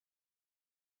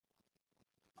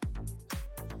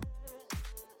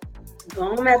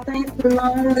Bon matin tout le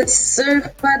monde sur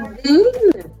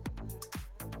Podbean.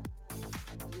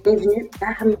 Bienvenue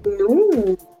parmi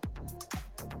nous.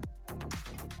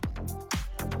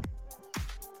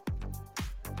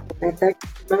 On attend que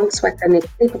tout le monde soit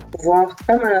connecté pour pouvoir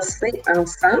commencer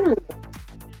ensemble.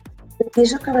 On a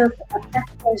déjà commencé à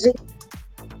partager.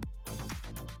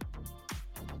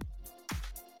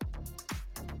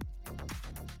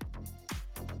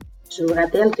 Je vous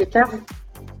rappelle que quand vous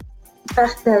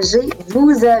partagez,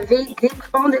 vous avez des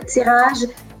coupons de tirage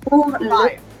pour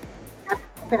la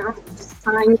conférence du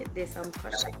 5 décembre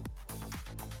prochain.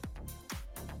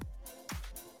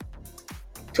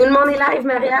 Tout le monde est live,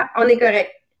 Maria? On est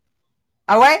correct.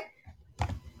 Ah ouais?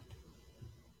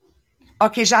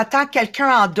 OK, j'entends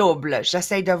quelqu'un en double.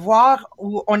 J'essaie de voir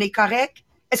où on est correct.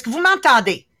 Est-ce que vous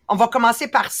m'entendez? On va commencer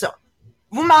par ça.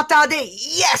 Vous m'entendez?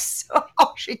 Yes! Oh,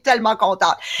 je suis tellement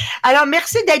contente. Alors,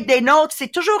 merci d'être des nôtres. C'est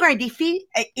toujours un défi.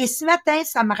 Et ce matin,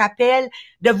 ça me rappelle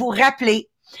de vous rappeler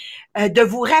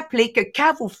que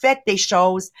quand vous faites des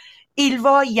choses, il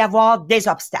va y avoir des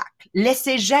obstacles.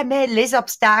 Laissez jamais les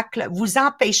obstacles vous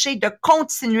empêcher de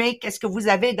continuer qu'est-ce que vous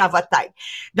avez dans votre tête.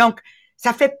 Donc,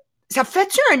 ça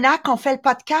fait-tu un an qu'on fait le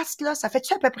podcast, là? Ça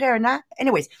fait-tu à peu près un an?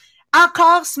 Anyways,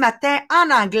 encore ce matin,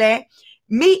 en anglais,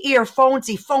 mes earphones,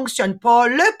 ils fonctionnent pas.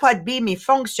 Le Podbean, il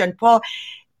fonctionne pas.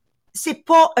 C'est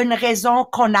pas une raison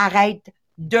qu'on arrête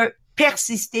de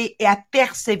persister et à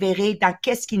persévérer dans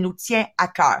qu'est-ce qui nous tient à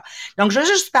cœur. Donc, je vais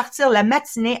juste partir la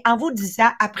matinée en vous disant,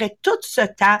 après tout ce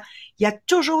temps, il y a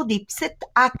toujours des petits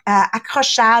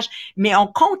accrochages, mais on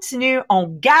continue, on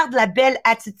garde la belle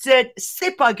attitude,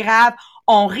 c'est pas grave,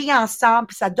 on rit ensemble,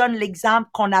 puis ça donne l'exemple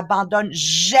qu'on n'abandonne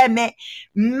jamais,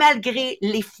 malgré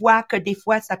les fois que des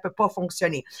fois, ça peut pas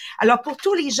fonctionner. Alors, pour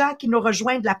tous les gens qui nous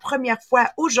rejoignent la première fois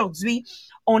aujourd'hui,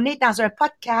 on est dans un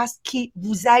podcast qui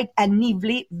vous aide à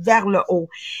niveler vers le haut.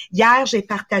 Hier, j'ai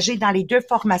partagé dans les 2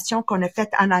 formations qu'on a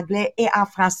faites en anglais et en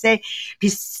français.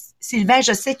 Puis Sylvain,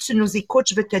 je sais que tu nous écoutes.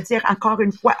 Je veux te dire encore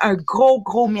une fois un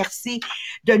gros merci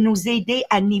de nous aider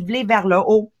à niveler vers le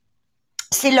haut.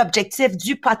 C'est l'objectif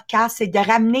du podcast, c'est de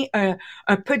ramener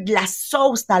un peu de la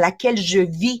sauce dans laquelle je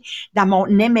vis dans mon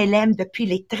MLM depuis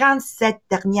les 37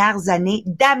 dernières années,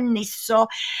 d'amener ça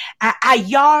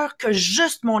ailleurs que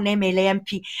juste mon MLM.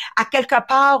 Puis à quelque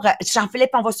part,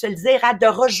 Jean-Philippe, on va se le dire, de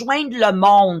rejoindre le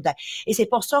monde. Et c'est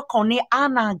pour ça qu'on est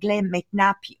en anglais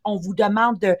maintenant. Puis on vous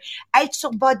demande de être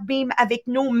sur Podbean avec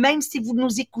nous, même si vous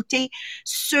nous écoutez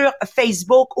sur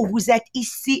Facebook ou vous êtes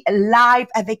ici live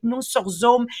avec nous sur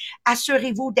Zoom.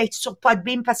 Assurez-vous d'être sur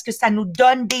Podbean parce que ça nous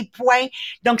donne des points.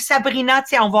 Donc, Sabrina,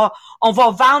 tu sais, on va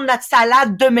vendre notre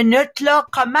salade 2 minutes, là.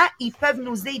 Comment ils peuvent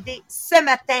nous aider ce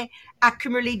matin à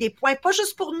accumuler des points? Pas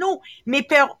juste pour nous, mais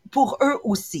pour eux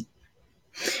aussi.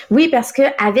 Oui, parce que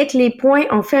avec les points,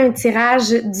 on fait un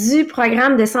tirage du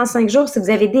programme de 105 jours. Si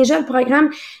vous avez déjà le programme,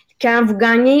 quand vous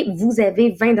gagnez, vous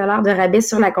avez 20 $ de rabais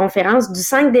sur la conférence du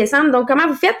 5 décembre. Donc, comment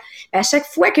vous faites? À chaque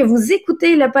fois que vous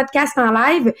écoutez le podcast en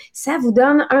live, ça vous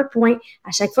donne un point.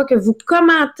 À chaque fois que vous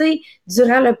commentez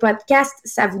durant le podcast,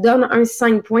 ça vous donne un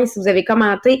 5 points si vous avez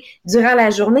commenté durant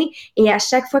la journée. Et à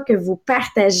chaque fois que vous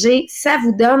partagez, ça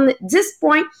vous donne 10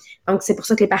 points. Donc, c'est pour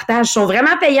ça que les partages sont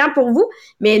vraiment payants pour vous.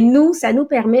 Mais nous, ça nous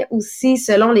permet aussi,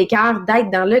 selon les cœurs,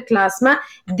 d'être dans le classement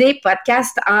des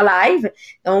podcasts en live.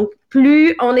 Donc,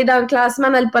 plus on est dans le classement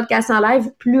dans le podcast en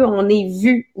live, plus on est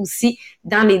vu aussi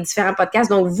dans les différents podcasts.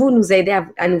 Donc, vous nous aidez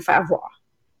à nous faire voir.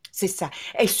 C'est ça.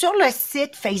 Et sur le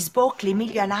site Facebook, Les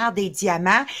Millionnaires des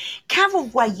Diamants, quand vous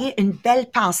voyez une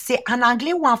belle pensée en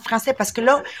anglais ou en français, parce que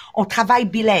là, on travaille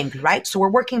bilingue, right? So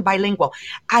we're working bilingual.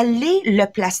 Allez le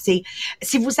placer.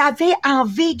 Si vous avez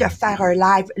envie de faire un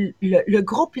live, le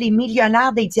groupe Les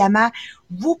Millionnaires des Diamants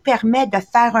vous permet de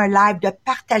faire un live, de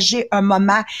partager un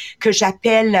moment que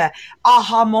j'appelle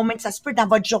aha moment. Ça se peut dans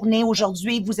votre journée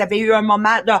aujourd'hui, vous avez eu un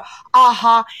moment de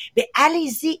aha. Mais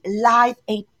allez-y live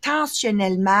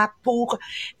intentionnellement pour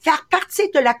faire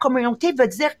partie de la communauté, veut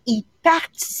dire y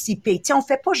participer. Tu sais, on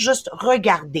fait pas juste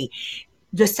regarder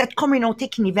de cette communauté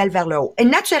qui nivelle vers le haut. Et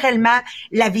naturellement,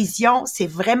 la vision, c'est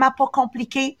vraiment pas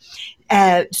compliqué.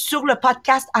 Sur le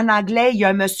podcast en anglais, il y a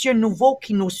un monsieur nouveau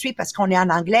qui nous suit parce qu'on est en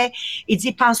anglais. Il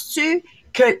dit, penses-tu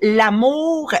que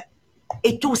l'amour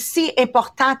est aussi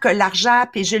important que l'argent?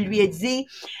 Puis je lui ai dit,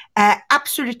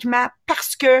 absolument,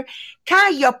 parce que quand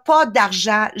il n'y a pas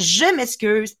d'argent, je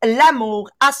m'excuse, l'amour,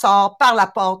 elle sort par la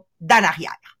porte d'en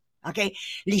arrière. OK?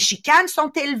 Les chicanes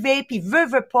sont élevées, puis veut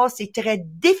pas, c'est très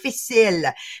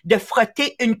difficile de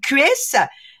frotter une cuisse.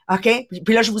 OK?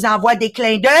 Puis là, je vous envoie des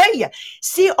clins d'œil.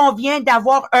 Si on vient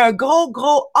d'avoir un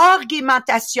gros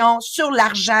argumentation sur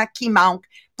l'argent qui manque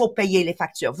pour payer les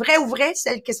factures. Vrai ou vrai,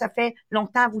 celle que ça fait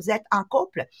longtemps vous êtes en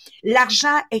couple,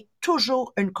 l'argent est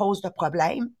toujours une cause de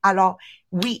problème. Alors,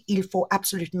 oui, il faut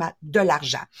absolument de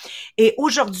l'argent. Et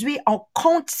aujourd'hui, on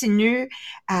continue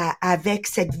avec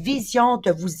cette vision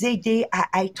de vous aider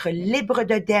à être libre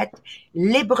de dette,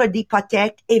 libre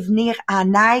d'hypothèque et venir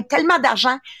en aide, tellement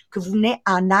d'argent que vous venez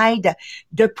en aide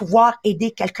de pouvoir aider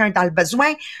quelqu'un dans le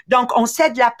besoin. Donc, on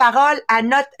cède la parole à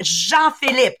notre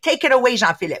Jean-Philippe. Take it away,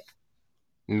 Jean-Philippe.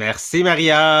 Merci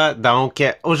Maria. Donc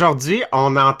aujourd'hui,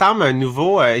 on entame une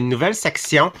nouvelle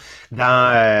section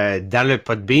dans le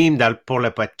Podbeam, pour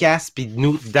le podcast, puis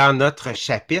nous dans notre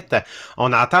chapitre,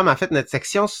 on entame en fait notre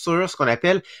section sur ce qu'on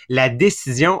appelle la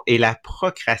décision et la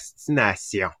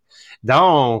procrastination.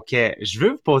 Donc, je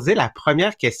veux vous poser la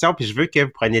première question, puis je veux que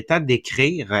vous preniez le temps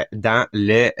d'écrire dans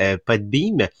le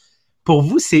Podbeam. Pour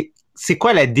vous, c'est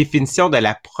quoi la définition de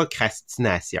la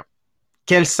procrastination?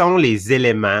 Quels sont les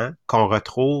éléments qu'on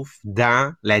retrouve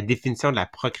dans la définition de la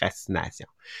procrastination?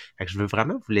 Fait que je veux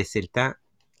vraiment vous laisser le temps,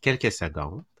 quelques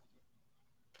secondes,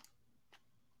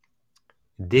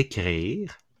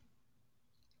 d'écrire.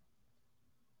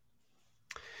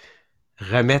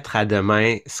 Remettre à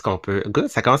demain ce qu'on peut... Good,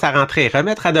 ça commence à rentrer.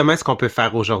 Remettre à demain ce qu'on peut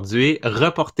faire aujourd'hui.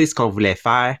 Reporter ce qu'on voulait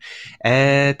faire.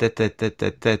 De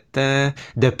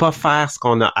pas faire ce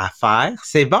qu'on a à faire.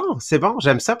 C'est bon.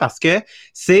 J'aime ça parce que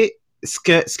c'est ce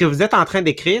que vous êtes en train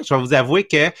d'écrire. Je vais vous avouer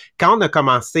que quand on a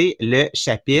commencé le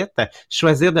chapitre,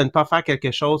 choisir de ne pas faire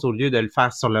quelque chose au lieu de le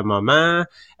faire sur le moment,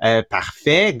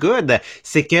 parfait, good.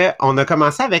 C'est que on a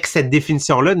commencé avec cette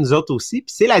définition-là, nous autres aussi.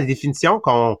 Puis c'est la définition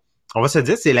on va se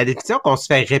dire, c'est la définition qu'on se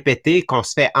fait répéter, qu'on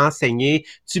se fait enseigner,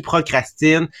 tu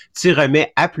procrastines, tu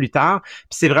remets à plus tard. Puis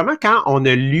c'est vraiment quand on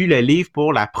a lu le livre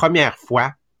pour la première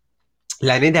fois,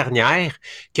 l'année dernière,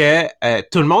 que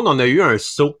tout le monde, on a eu un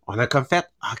saut. On a comme fait,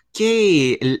 OK,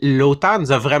 l'auteur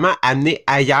nous a vraiment amené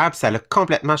ailleurs, puis ça a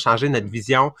complètement changé notre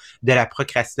vision de la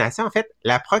procrastination. En fait,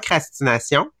 la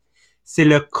procrastination, c'est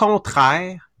le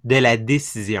contraire de la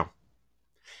décision.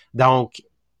 Donc,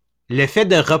 le fait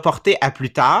de reporter à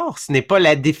plus tard, ce n'est pas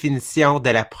la définition de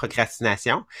la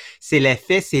procrastination. C'est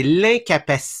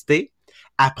l'incapacité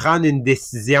à prendre une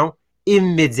décision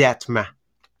immédiatement,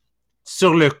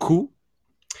 sur le coup,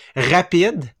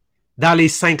 rapide, dans les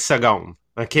 5 secondes.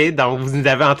 OK? Donc, vous nous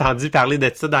avez entendu parler de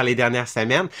ça dans les dernières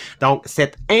semaines. Donc,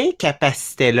 cette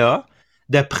incapacité-là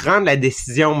de prendre la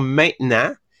décision maintenant,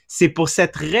 c'est pour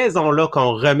cette raison-là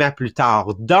qu'on remet à plus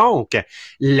tard. Donc,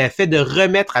 le fait de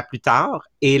remettre à plus tard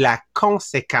est la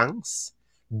conséquence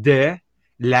de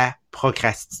la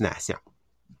procrastination.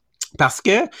 Parce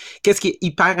que, qu'est-ce qui est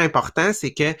hyper important,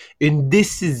 c'est que une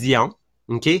décision,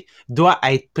 OK, doit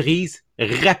être prise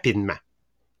rapidement.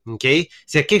 OK? S'il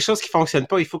y a quelque chose qui fonctionne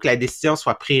pas, il faut que la décision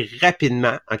soit prise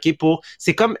rapidement. OK?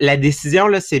 C'est comme la décision,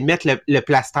 là, c'est mettre le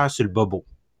plaster sur le bobo.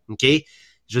 OK?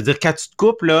 Je veux dire, quand tu te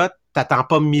coupes, là, t'attends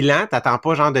pas 1000 ans, t'attends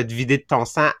pas genre de te vider de ton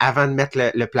sang avant de mettre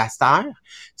le plaster.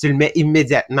 Tu le mets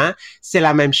immédiatement. C'est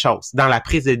la même chose. Dans la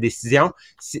prise de décision,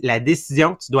 la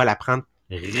décision, tu dois la prendre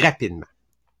rapidement.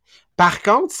 Par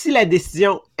contre, si la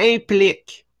décision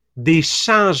implique des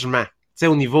changements, tu sais,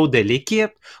 au niveau de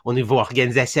l'équipe, au niveau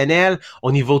organisationnel,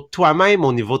 au niveau de toi-même,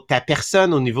 au niveau de ta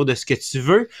personne, au niveau de ce que tu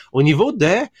veux, au niveau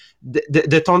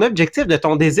de ton objectif, de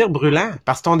ton désir brûlant.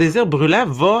 Parce que ton désir brûlant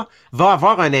va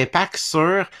avoir un impact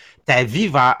sur ta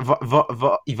vie,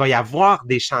 il va y avoir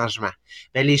des changements.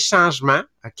 Mais les changements,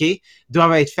 OK,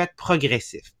 doivent être faits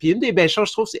progressifs. Puis une des belles choses,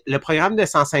 je trouve, c'est le programme de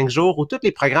 105 jours ou tous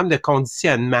les programmes de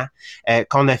conditionnement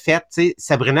qu'on a fait. Tu sais,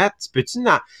 Sabrina, peux-tu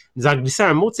nous en glisser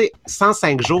un mot, tu sais,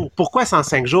 105 jours. Pourquoi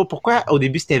 105 jours? Pourquoi au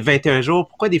début c'était 21 jours?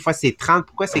 Pourquoi des fois c'est 30?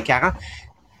 Pourquoi c'est 40?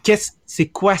 C'est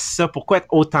quoi ça? Pourquoi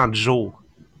autant de jours?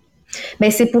 Ben,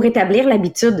 c'est pour établir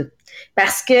l'habitude.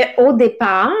 Parce que au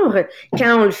départ,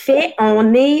 quand on le fait,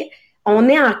 on est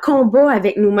en combat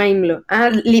avec nous-mêmes, là.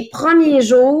 Hein? Les premiers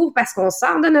jours, parce qu'on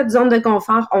sort de notre zone de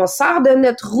confort, on sort de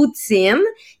notre routine,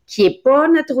 qui est pas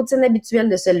notre routine habituelle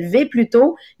de se lever plus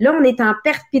tôt. Là, on est en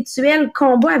perpétuel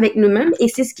combat avec nous-mêmes et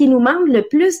c'est ce qui nous demande le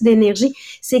plus d'énergie.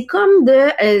 C'est comme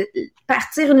de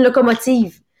partir une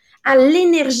locomotive. À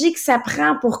l'énergie que ça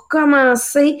prend pour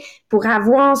commencer, pour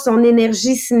avoir son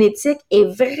énergie cinétique est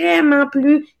vraiment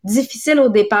plus difficile au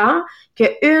départ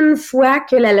qu'une fois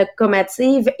que la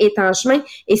locomotive est en chemin.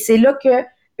 Et c'est là que,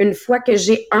 une fois que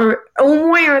j'ai au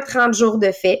moins un 30 jours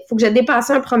de fait, il faut que je dépasse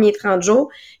un premier 30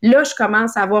 jours, là, je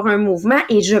commence à avoir un mouvement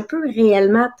et je peux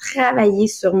réellement travailler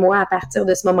sur moi à partir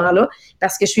de ce moment-là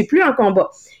parce que je suis plus en combat.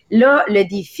 Là, le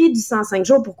défi du 105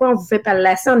 jours, pourquoi on vous fait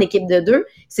passer en équipe de 2,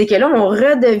 c'est que là, on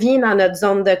redevient dans notre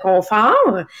zone de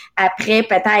confort après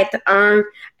peut-être un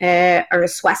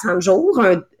 60 jours.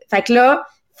 Fait que là,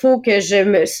 faut que je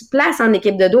me place en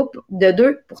équipe de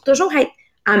deux pour toujours être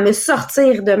à me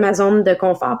sortir de ma zone de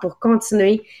confort pour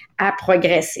continuer à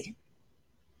progresser.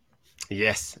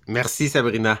 Yes. Merci,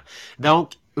 Sabrina.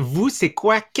 Donc, vous, c'est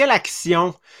quoi? Quelle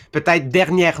action, peut-être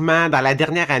dernièrement, dans la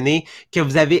dernière année, que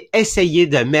vous avez essayé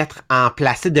de mettre en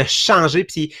place, de changer?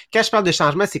 Puis, quand je parle de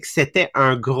changement, c'est que c'était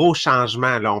un gros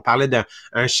changement. Là, on parlait d'un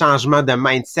changement de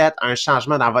mindset, un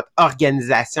changement dans votre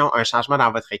organisation, un changement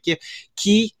dans votre équipe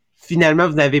qui, finalement,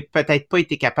 vous n'avez peut-être pas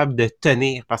été capable de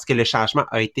tenir parce que le changement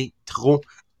a été trop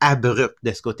abrupt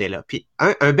de ce côté-là. Puis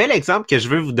un bel exemple que je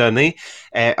veux vous donner,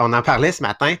 on en parlait ce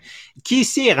matin, qui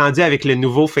ici est rendu avec le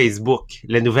nouveau Facebook,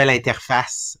 la nouvelle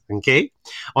interface, OK?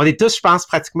 On est tous, je pense,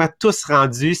 pratiquement tous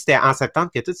rendus, c'était en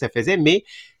septembre que tout se faisait, mais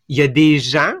il y a des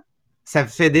gens, ça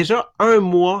fait déjà 1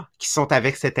 mois qu'ils sont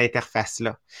avec cette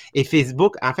interface-là. Et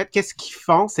Facebook, en fait, qu'est-ce qu'ils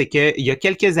font? C'est qu'il y a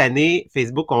quelques années,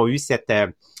 Facebook ont eu cette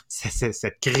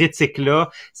critique-là,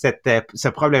 ce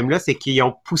problème-là, c'est qu'ils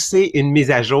ont poussé une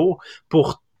mise à jour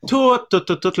pour tout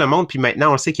le monde. Puis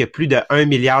maintenant, on sait qu'il y a plus de 1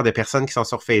 milliard de personnes qui sont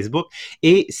sur Facebook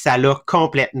et ça l'a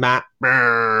complètement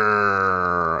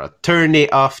turné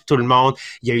off tout le monde.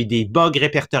 Il y a eu des bugs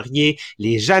répertoriés.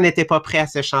 Les gens n'étaient pas prêts à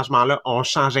ce changement-là. On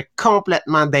changeait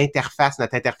complètement d'interface.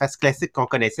 Notre interface classique qu'on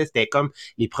connaissait, c'était comme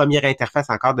les premières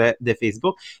interfaces encore de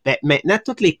Facebook. Ben, maintenant,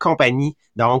 toutes les compagnies,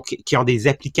 donc, qui ont des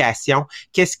applications,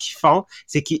 qu'est-ce qu'ils font?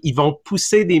 C'est qu'ils vont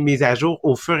pousser des mises à jour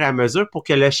au fur et à mesure pour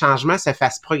que le changement se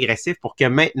fasse progressif, pour que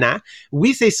maintenant,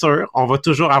 oui, c'est sûr, on va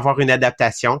toujours avoir une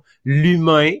adaptation.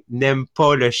 L'humain n'aime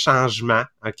pas le changement,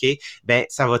 OK? Ben,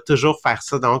 ça va toujours faire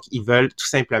ça. Donc, ils veulent tout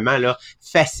simplement là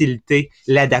faciliter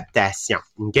l'adaptation,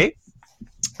 OK?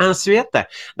 Ensuite,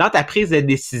 dans ta prise de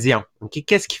décision, OK,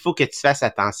 qu'est-ce qu'il faut que tu fasses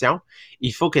attention?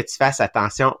 Il faut que tu fasses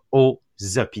attention aux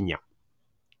opinions.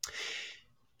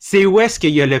 C'est où est-ce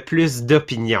qu'il y a le plus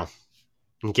d'opinions?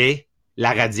 OK?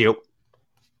 La radio.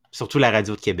 Surtout la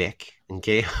radio de Québec. OK?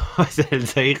 On va se le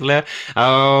dire, là.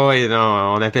 Oh,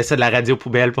 non, on appelle ça de la radio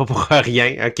poubelle, pas pour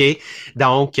rien. OK?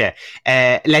 Donc,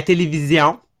 la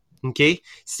télévision, OK?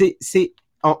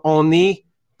 On est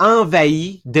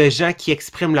envahi de gens qui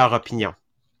expriment leur opinion.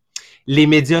 Les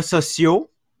médias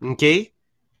sociaux, OK?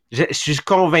 Je suis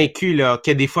convaincu là,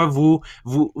 que des fois, vous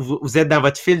êtes dans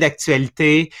votre fil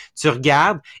d'actualité, tu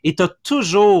regardes et tu as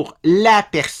toujours la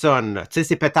personne. Là. Tu sais,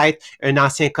 c'est peut-être un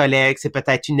ancien collègue, c'est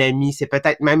peut-être une amie, c'est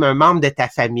peut-être même un membre de ta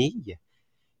famille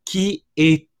qui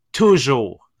est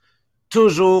toujours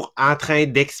en train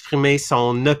d'exprimer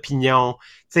son opinion.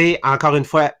 Tu sais, encore une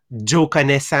fois, Joe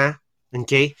connaissant,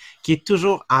 OK? Qui est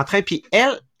toujours en train, puis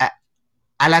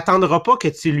elle attendra pas que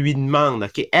tu lui demandes,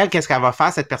 OK? Elle, qu'est-ce qu'elle va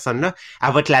faire, cette personne-là?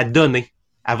 Elle va te la donner.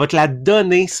 Elle va te la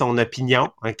donner, son opinion,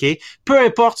 OK? Peu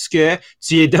importe ce que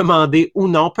tu lui aies demandé ou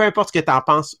non, peu importe ce que tu en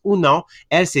penses ou non,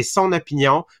 elle, c'est son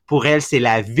opinion. Pour elle, c'est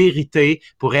la vérité.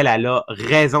 Pour elle, elle a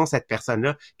raison, cette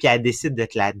personne-là, puis elle décide de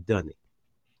te la donner.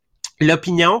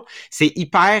 L'opinion, c'est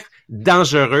hyper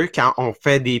dangereux quand on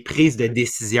fait des prises de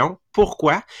décision.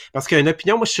 Pourquoi? Parce qu'une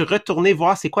opinion, moi, je suis retourné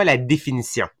voir c'est quoi la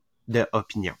définition de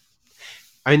opinion.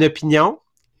 Une opinion,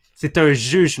 c'est un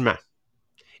jugement.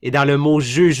 Et dans le mot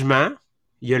jugement,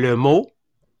 il y a le mot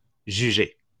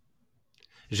juger.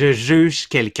 Je juge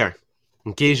quelqu'un.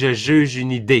 OK? Je juge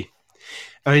une idée.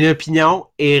 Une opinion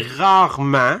est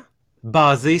rarement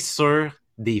basée sur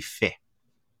des faits.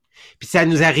 Puis ça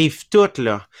nous arrive toutes,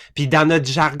 là. Puis dans notre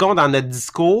jargon, dans notre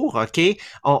discours, OK,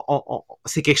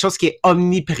 c'est quelque chose qui est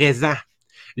omniprésent.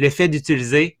 Le fait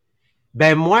d'utiliser,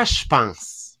 ben moi, je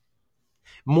pense.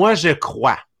 Moi, je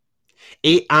crois.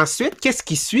 Et ensuite, qu'est-ce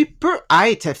qui suit peut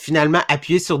être finalement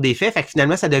appuyé sur des faits. Fait que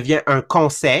finalement, ça devient un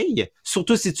conseil,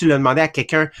 surtout si tu l'as demandé à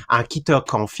quelqu'un en qui tu as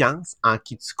confiance, en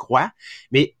qui tu crois.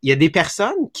 Mais il y a des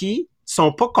personnes qui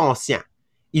sont pas conscients.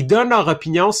 Ils donnent leur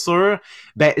opinion sur,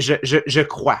 ben, je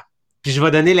crois. Puis je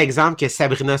vais donner l'exemple que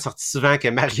Sabrina a sorti souvent, que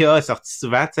Maria a sorti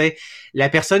souvent, tu sais, la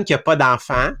personne qui a pas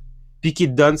d'enfant, puis qui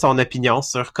te donne son opinion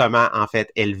sur comment, en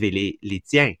fait, élever les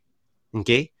tiens.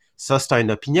 OK? Ça, c'est une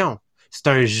opinion. C'est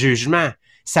un jugement.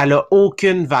 Ça n'a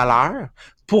aucune valeur.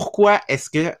 Pourquoi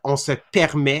est-ce qu'on se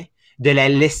permet de la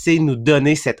laisser nous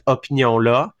donner cette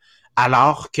opinion-là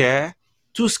alors que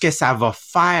tout ce que ça va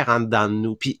faire en dedans de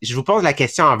nous? Puis je vous pose la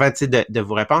question avant de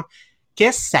vous répondre.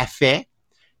 Qu'est-ce que ça fait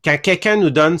quand quelqu'un nous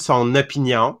donne son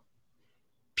opinion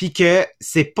puis que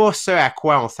c'est pas ce à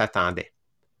quoi on s'attendait?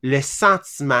 Le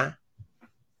sentiment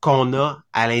qu'on a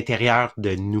à l'intérieur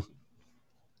de nous.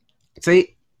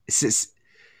 Tu sais,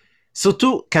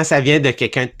 surtout quand ça vient de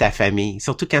quelqu'un de ta famille,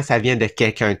 surtout quand ça vient de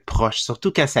quelqu'un de proche,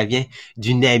 surtout quand ça vient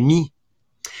d'une amie.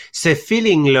 Ce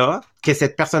feeling-là, que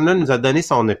cette personne-là nous a donné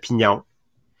son opinion,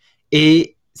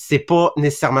 et c'est pas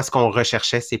nécessairement ce qu'on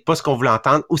recherchait, c'est pas ce qu'on voulait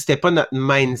entendre, ou c'était pas notre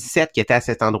mindset qui était à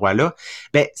cet endroit-là,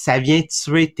 ben, ça vient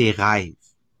tuer tes rêves.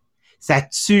 Ça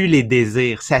tue les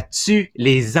désirs, ça tue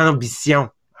les ambitions,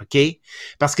 OK?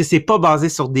 Parce que c'est pas basé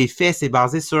sur des faits, c'est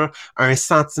basé sur un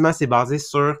sentiment, c'est basé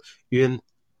sur une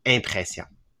impression.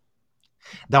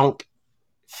 Donc,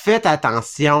 faites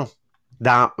attention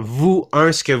dans vous,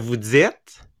 ce que vous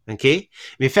dites, OK?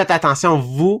 Mais faites attention,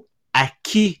 vous, à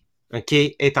qui, OK,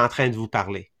 est en train de vous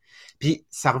parler. Puis,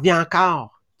 ça revient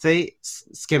encore, tu sais,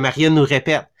 ce que Maria nous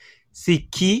répète. C'est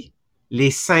qui les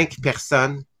 5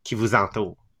 personnes qui vous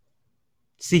entourent?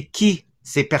 C'est qui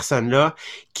ces personnes-là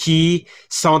qui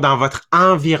sont dans votre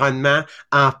environnement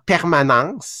en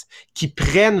permanence, qui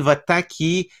prennent votre temps,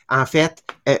 qui, en fait,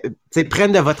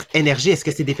 prennent de votre énergie? Est-ce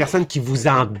que c'est des personnes qui vous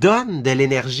en donnent de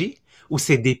l'énergie ou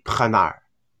c'est des preneurs?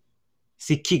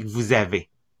 C'est qui que vous avez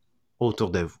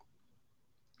autour de vous?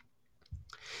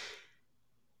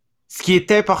 Ce qui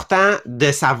est important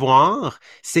de savoir,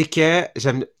 c'est que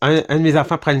un de mes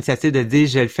enfants prend l'initiative de dire «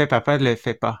 Je le fais, papa ne le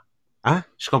fait pas ». Hein?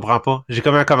 Je comprends pas. J'ai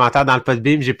comme un commentaire dans le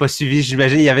Podbeam, j'ai pas suivi.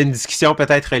 J'imagine qu'il y avait une discussion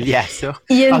peut-être liée à ça.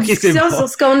 Il y a une discussion sur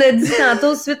ce qu'on a dit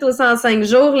tantôt suite aux 105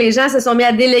 jours. Les gens se sont mis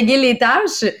à déléguer les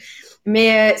tâches,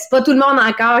 mais c'est pas tout le monde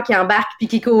encore qui embarque puis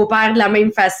qui coopère de la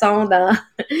même façon dans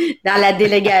la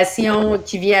délégation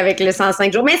qui vient avec le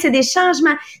 105 jours. Mais c'est des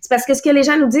changements. C'est parce que ce que les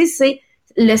gens nous disent, c'est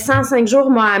le 105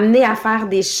 jours m'a amené à faire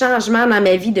des changements dans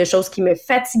ma vie de choses qui me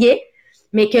fatiguaient,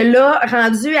 mais que là,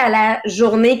 rendu à la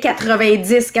journée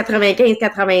 90, 95,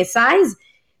 96,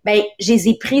 ben, je les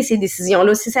ai pris, ces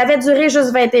décisions-là. Si ça avait duré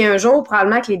juste 21 jours,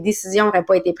 probablement que les décisions n'auraient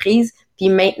pas été prises, puis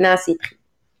maintenant, c'est pris.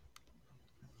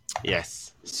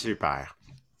 Yes, super.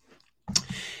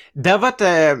 Dans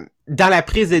la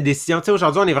prise de décision, tu sais,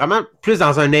 aujourd'hui, on est vraiment plus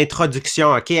dans une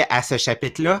introduction, OK, à ce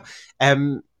chapitre-là.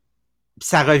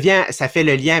 Ça fait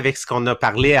le lien avec ce qu'on a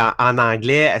parlé en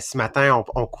anglais. Ce matin,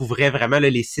 on couvrait vraiment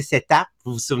là, les 6 étapes.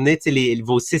 Vous vous souvenez,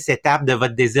 vos 6 étapes de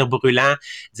votre désir brûlant,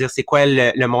 dire c'est quoi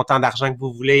le montant d'argent que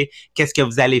vous voulez, qu'est-ce que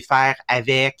vous allez faire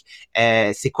avec,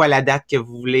 c'est quoi la date que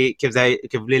vous voulez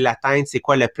l'atteindre, c'est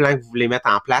quoi le plan que vous voulez mettre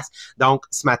en place. Donc,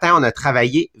 ce matin, on a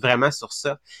travaillé vraiment sur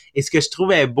ça. Et ce que je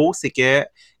trouvais beau, c'est que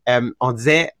on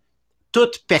disait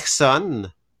toute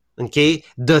personne, OK,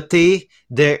 dotée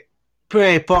de peu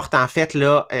importe en fait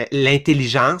là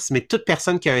l'intelligence, mais toute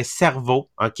personne qui a un cerveau,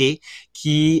 OK,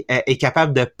 qui est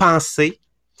capable de penser,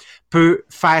 peut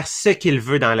faire ce qu'il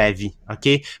veut dans la vie, OK,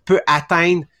 peut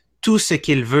atteindre tout ce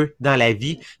qu'il veut dans la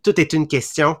vie. Tout est une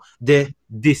question de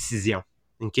décision,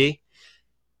 OK.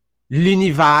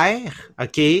 L'univers,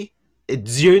 OK,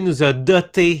 Dieu nous a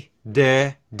dotés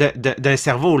d'un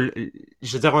cerveau.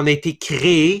 Je veux dire, on a été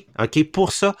créé, OK,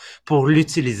 pour ça, pour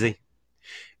l'utiliser.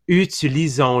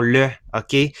 Utilisons-le,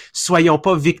 OK? Soyons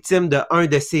pas victimes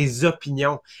de ses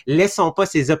opinions. Laissons pas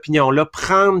ces opinions-là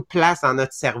prendre place dans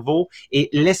notre cerveau et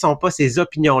laissons pas ces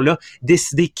opinions-là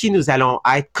décider qui nous allons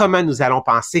être, comment nous allons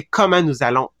penser, comment nous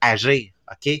allons agir,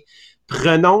 OK?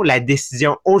 Prenons la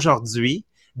décision aujourd'hui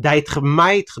d'être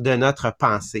maître de notre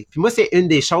pensée. Puis moi, c'est une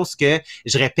des choses que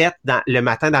je répète le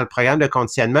matin dans le programme de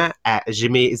conditionnement. J'ai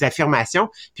mes affirmations,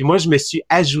 puis moi, je me suis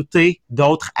ajouté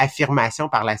d'autres affirmations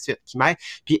par la suite qui m'aident.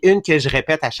 Puis une que je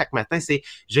répète à chaque matin, c'est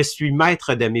 « Je suis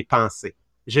maître de mes pensées ».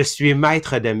 Je suis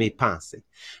maître de mes pensées.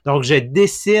 Donc, je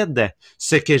décide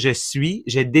ce que je suis,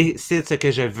 je décide ce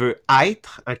que je veux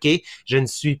être, OK? Je ne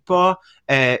suis pas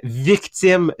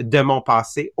victime de mon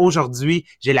passé. Aujourd'hui,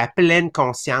 j'ai la pleine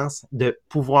conscience de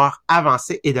pouvoir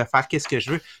avancer et de faire qu'est-ce que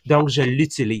je veux. Donc, je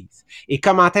l'utilise. Et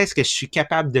comment est-ce que je suis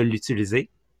capable de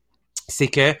l'utiliser? C'est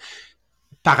que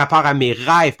par rapport à mes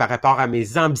rêves, par rapport à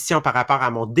mes ambitions, par rapport à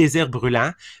mon désir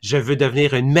brûlant, je veux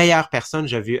devenir une meilleure personne,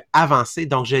 je veux avancer,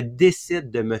 donc je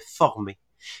décide de me former.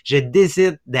 Je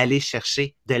décide d'aller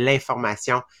chercher de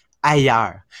l'information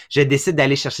ailleurs. Je décide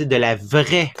d'aller chercher de la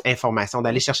vraie information,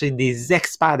 d'aller chercher des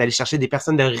experts, d'aller chercher des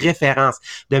personnes de référence,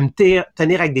 de me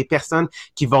tenir avec des personnes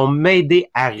qui vont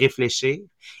m'aider à réfléchir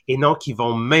et non qui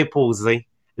vont m'imposer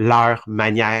leur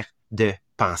manière de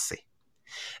penser.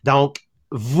 Donc,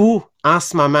 vous, en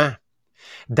ce moment,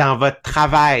 dans votre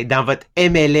travail, dans votre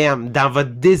MLM, dans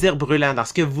votre désir brûlant, dans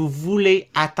ce que vous voulez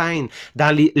atteindre,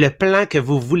 dans le plan que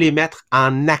vous voulez mettre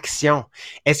en action,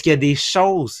 est-ce qu'il y a des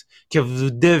choses que vous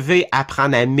devez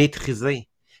apprendre à maîtriser?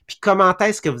 Puis comment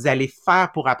est-ce que vous allez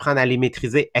faire pour apprendre à les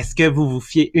maîtriser? Est-ce que vous vous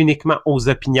fiez uniquement aux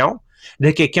opinions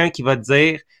de quelqu'un qui va te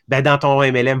dire, ben dans ton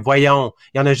MLM, voyons,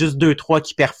 il y en a juste 2-3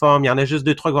 qui performent, il y en a juste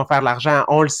 2-3 qui vont faire de l'argent,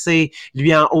 on le sait,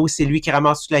 lui en haut, c'est lui qui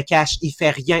ramasse tout le cash, il fait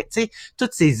rien. Tu sais,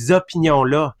 toutes ces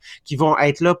opinions-là qui vont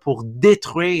être là pour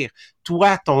détruire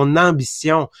toi, ton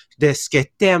ambition, de ce que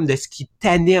t'aimes, de ce qui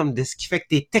t'anime, de ce qui fait que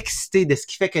t'es excité, de ce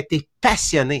qui fait que t'es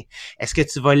passionné. Est-ce que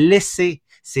tu vas laisser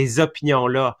ces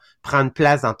opinions-là prendre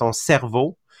place dans ton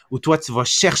cerveau ou toi, tu vas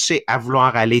chercher à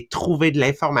vouloir aller trouver de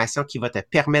l'information qui va te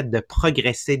permettre de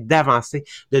progresser, d'avancer,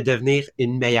 de devenir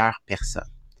une meilleure personne.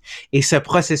 Et ce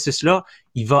processus-là,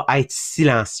 il va être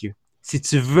silencieux. Si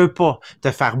tu veux pas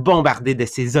te faire bombarder de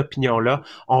ces opinions-là,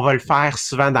 on va le faire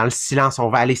souvent dans le silence. On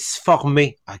va aller se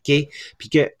former, OK? Puis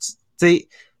que, tu sais,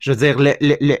 je veux dire,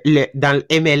 dans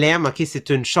le MLM, OK, c'est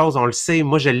une chose, on le sait,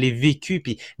 moi, je l'ai vécu,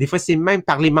 puis des fois, c'est même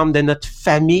par les membres de notre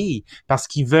famille, parce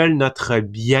qu'ils veulent notre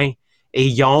bien, et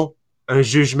ils ont un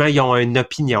jugement, ils ont une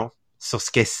opinion sur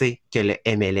ce que c'est que le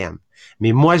MLM.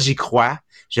 Mais moi, j'y crois,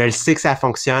 je le sais que ça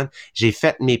fonctionne, j'ai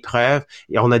fait mes preuves,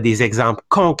 et on a des exemples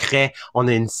concrets, on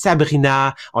a une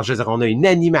Sabrina, je veux dire, on a une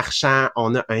Annie Marchand,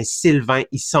 on a un Sylvain,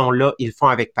 ils sont là, ils le font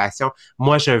avec passion.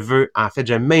 Moi,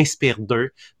 je m'inspire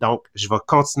d'eux, donc je vais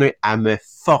continuer à me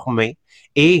former,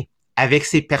 et avec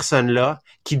ces personnes-là,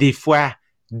 qui des fois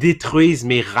détruisent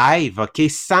mes rêves, OK,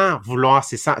 sans vouloir,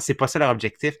 c'est pas ça leur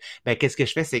objectif, ben qu'est-ce que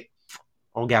je fais, c'est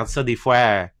on garde ça des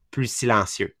fois plus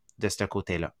silencieux de ce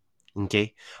côté-là. OK?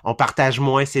 On partage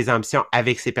moins ses ambitions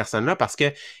avec ces personnes-là parce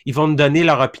que ils vont nous donner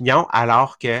leur opinion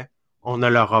alors que on ne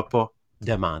leur a pas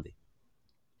demandé.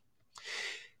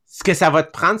 Ce que ça va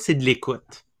te prendre, c'est de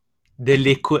l'écoute. De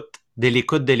l'écoute. De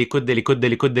l'écoute, de l'écoute, de l'écoute, de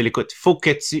l'écoute, de l'écoute. Faut que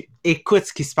tu écoutes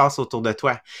ce qui se passe autour de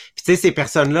toi. Puis tu sais, ces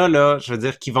personnes-là, là, je veux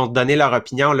dire, qui vont te donner leur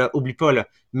opinion, là, oublie pas, là,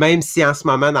 même si en ce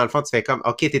moment, dans le fond, tu fais comme,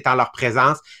 OK, t'es en leur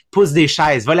présence, pousse des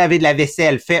chaises, va laver de la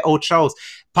vaisselle, fais autre chose.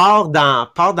 Pars dans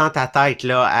ta tête,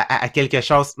 là, à quelque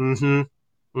chose.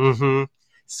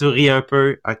 Souris un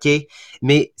peu, OK?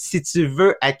 Mais si tu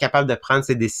veux être capable de prendre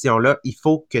ces décisions-là, il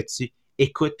faut que tu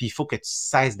écoute, puis il faut que tu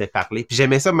cesses de parler. Puis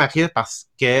j'aimais ça, Marie, parce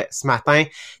que ce matin,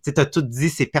 tu as tout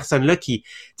dit, ces personnes-là qui, tu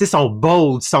sais, sont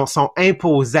bold, sont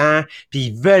imposants, puis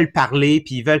ils veulent parler,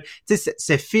 puis ils veulent, tu sais,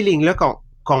 ce feeling-là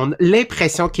qu'on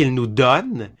l'impression qu'ils nous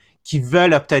donnent, qu'ils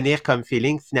veulent obtenir comme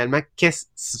feeling, finalement,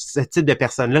 ce type de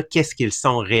personnes-là, qu'est-ce qu'ils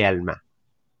sont réellement?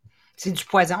 C'est du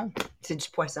poison. C'est du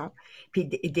poison. Puis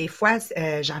des fois,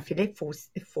 Jean-Philippe,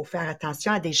 faut faire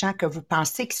attention à des gens que vous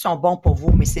pensez qui sont bons pour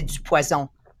vous, mais c'est du poison.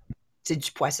 C'est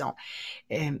du poison.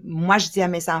 Moi, je dis à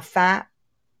mes enfants,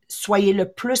 soyez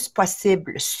le plus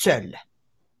possible seul.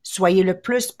 Soyez le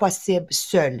plus possible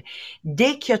seul.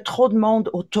 Dès qu'il y a trop de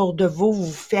monde autour de vous,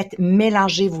 vous faites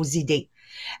mélanger vos idées.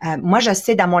 Moi, je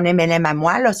sais dans mon MLM à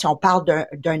moi, là, si on parle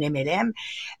d'un MLM,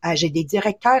 j'ai des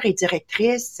directeurs et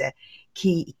directrices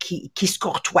qui se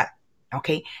courtoient. OK?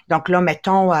 Donc là,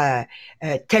 mettons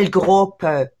tel groupe,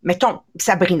 mettons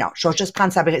Sabrina. Je vais juste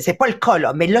prendre Sabrina. C'est pas le cas,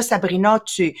 là. Mais là, Sabrina,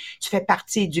 tu fais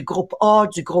partie du groupe A,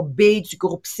 du groupe B, du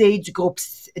groupe C, du groupe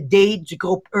D, du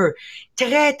groupe E.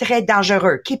 Très, très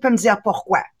dangereux. Qui peut me dire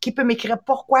pourquoi? Qui peut m'écrire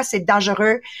pourquoi c'est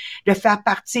dangereux de faire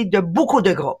partie de beaucoup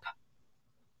de groupes?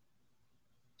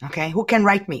 OK? Who can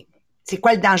write me? C'est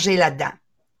quoi le danger là-dedans?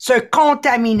 Se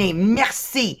contaminer.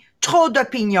 Merci. Trop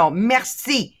d'opinions.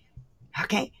 Merci.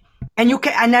 OK? And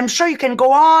I'm sure you can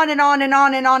go on and on and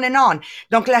on and on and on.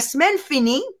 Donc, la semaine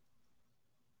finie.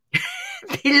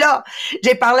 Puis là,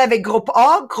 j'ai parlé avec groupe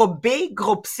A, groupe B,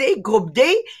 groupe C, groupe D.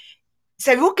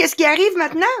 Savez-vous qu'est-ce qui arrive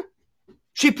maintenant?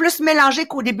 Je suis plus mélangée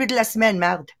qu'au début de la semaine,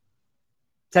 merde.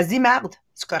 Ça se dit merde?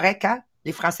 C'est correct, hein?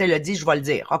 Les Français le disent, je vais le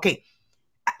dire. OK.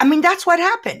 I mean, that's what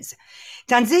happens.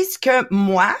 Tandis que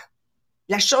moi,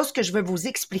 la chose que je veux vous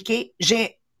expliquer,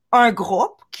 j'ai un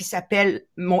groupe qui s'appelle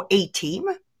mon A-Team.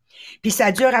 Puis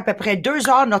ça dure à peu près 2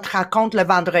 heures, notre rencontre le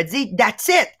vendredi. That's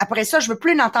it. Après ça, je veux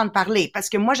plus l'entendre parler parce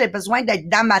que moi, j'ai besoin d'être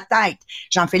dans ma tête,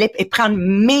 Jean-Philippe, et prendre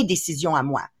mes décisions à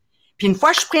moi. Puis une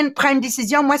fois que je prends une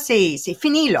décision, moi, c'est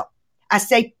fini, là.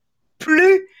 Essaye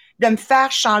plus de me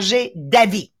faire changer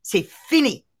d'avis. C'est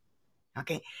fini.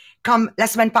 OK? Comme la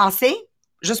semaine passée,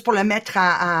 juste pour le mettre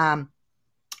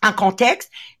en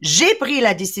contexte, j'ai pris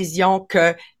la décision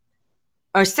que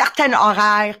un certain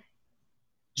horaire,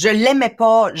 je l'aimais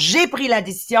pas, j'ai pris la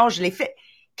décision, je l'ai fait.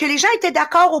 Que les gens étaient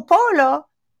d'accord ou pas, là,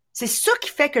 c'est ça qui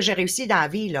fait que j'ai réussi dans la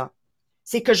vie, là.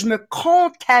 C'est que je me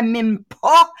contamine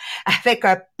pas avec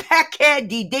un paquet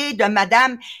d'idées de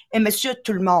madame et monsieur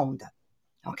tout le monde.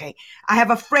 OK? I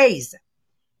have a phrase.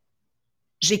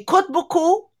 J'écoute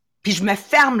beaucoup, puis je me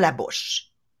ferme la bouche.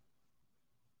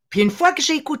 Puis une fois que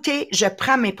j'ai écouté, je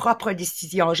prends mes propres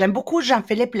décisions. J'aime beaucoup,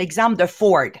 Jean-Philippe, l'exemple de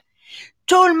Ford.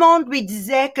 Tout le monde lui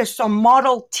disait que son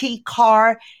Model T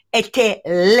car était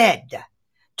laid.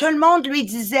 Tout le monde lui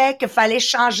disait qu'il fallait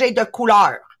changer de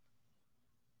couleur.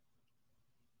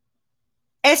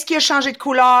 Est-ce qu'il a changé de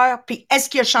couleur, puis est-ce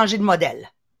qu'il a changé de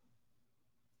modèle?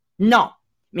 Non.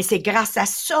 Mais c'est grâce à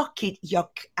ça qu'il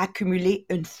a accumulé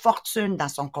une fortune dans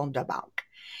son compte de banque.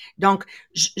 Donc,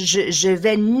 je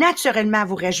vais naturellement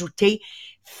vous rajouter,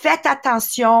 faites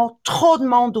attention, trop de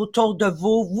monde autour de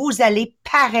vous, vous allez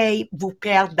pareil vous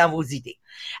perdre dans vos idées.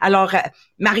 Alors,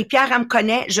 Marie-Pierre, elle me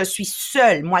connaît, je suis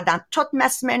seule. Moi, dans toute ma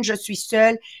semaine, je suis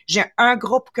seule. J'ai un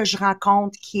groupe que je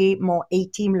rencontre qui est mon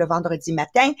A-Team le vendredi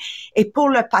matin. Et pour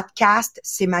le podcast,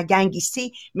 c'est ma gang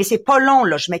ici. Mais c'est pas long,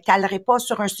 là. Je m'étalerai pas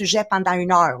sur un sujet pendant 1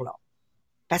 heure, là.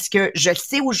 Parce que je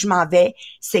sais où je m'en vais,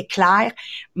 c'est clair.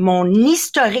 Mon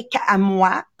historique à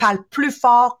moi parle plus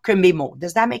fort que mes mots.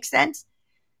 Does that make sense?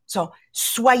 So,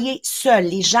 soyez seuls.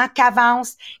 Les gens qui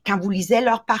avancent, quand vous lisez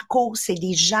leur parcours, c'est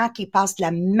des gens qui passent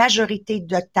la majorité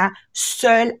de temps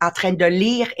seuls, en train de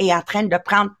lire et en train de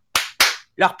prendre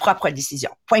leur propre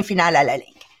décision. Point final à la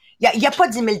ligne. Il y a pas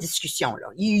 10 000 discussions, là.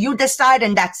 You decide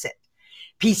and that's it.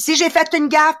 Puis si j'ai fait une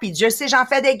gaffe, puis Dieu sait j'en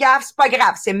fais des gaffes, c'est pas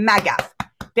grave, c'est ma gaffe.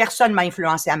 Personne m'a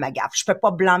influencé à ma gaffe. Je peux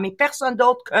pas blâmer personne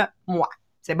d'autre que moi.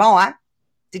 C'est bon, hein?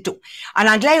 C'est tout. En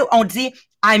anglais, on dit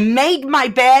I made my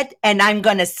bed and I'm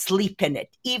gonna sleep in it,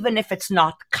 even if it's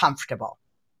not comfortable.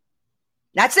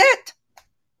 That's it.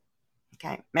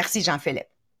 OK. Merci, Jean-Philippe.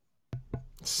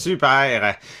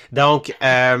 Super. Donc,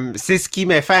 c'est ce qui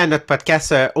met fin à notre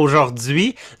podcast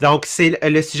aujourd'hui. Donc, c'est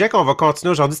le sujet qu'on va continuer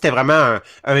aujourd'hui. C'était vraiment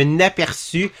un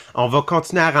aperçu. On va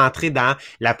continuer à rentrer dans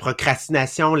la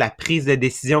procrastination, la prise de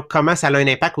décision, comment ça a un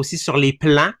impact aussi sur les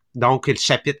plans. Donc, le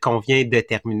chapitre qu'on vient de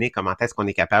terminer, comment est-ce qu'on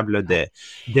est capable là,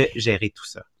 de gérer tout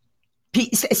ça. Puis,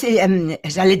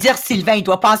 j'allais dire Sylvain, il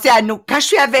doit penser à nous. Quand je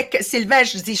suis avec Sylvain,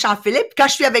 je dis Jean-Philippe. Quand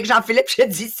je suis avec Jean-Philippe, je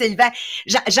dis Sylvain.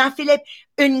 Jean-Philippe,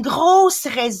 une grosse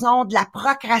raison de la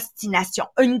procrastination.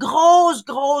 Une grosse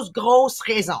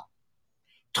raison.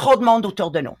 Trop de monde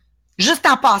autour de nous. Juste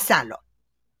en passant, là.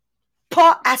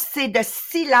 Pas assez de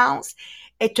silence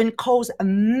est une cause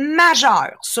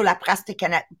majeure sur la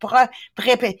procrastination.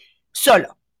 Ça, là.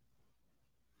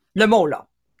 Le mot, là.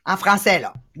 En français,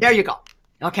 là. There you go.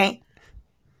 OK?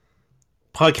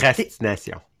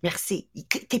 Procrastination. Merci.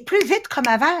 T'es plus vite comme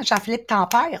avant, Jean-Philippe, t'en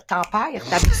perds.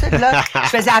 D'habitude, là, je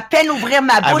faisais à peine ouvrir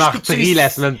ma bouche. Elle m'a repris la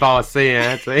semaine passée,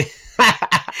 hein, tu sais.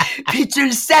 Puis tu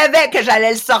le savais que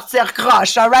j'allais le sortir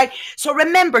croche, all right? So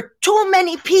remember, too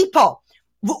many people.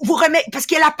 Vous remettez, parce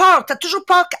qu'il y a la peur. T'as toujours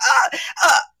peur que,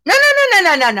 non.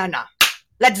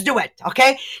 Let's do it, OK?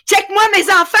 Check-moi, mes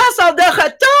enfants sont de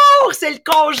retour. C'est le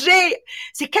congé.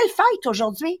 C'est quelle fête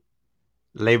aujourd'hui?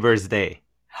 Labor's Day.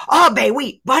 Ah, ben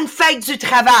oui, bonne fête du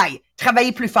travail.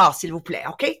 Travaillez plus fort, s'il vous plaît,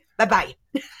 OK? Bye-bye.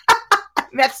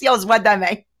 Merci, on se voit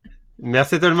demain.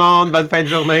 Merci tout le monde, bonne fin de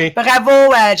journée.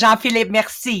 Bravo, Jean-Philippe,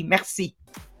 merci.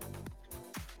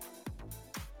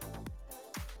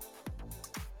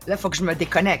 Là, il faut que je me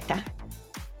déconnecte, hein?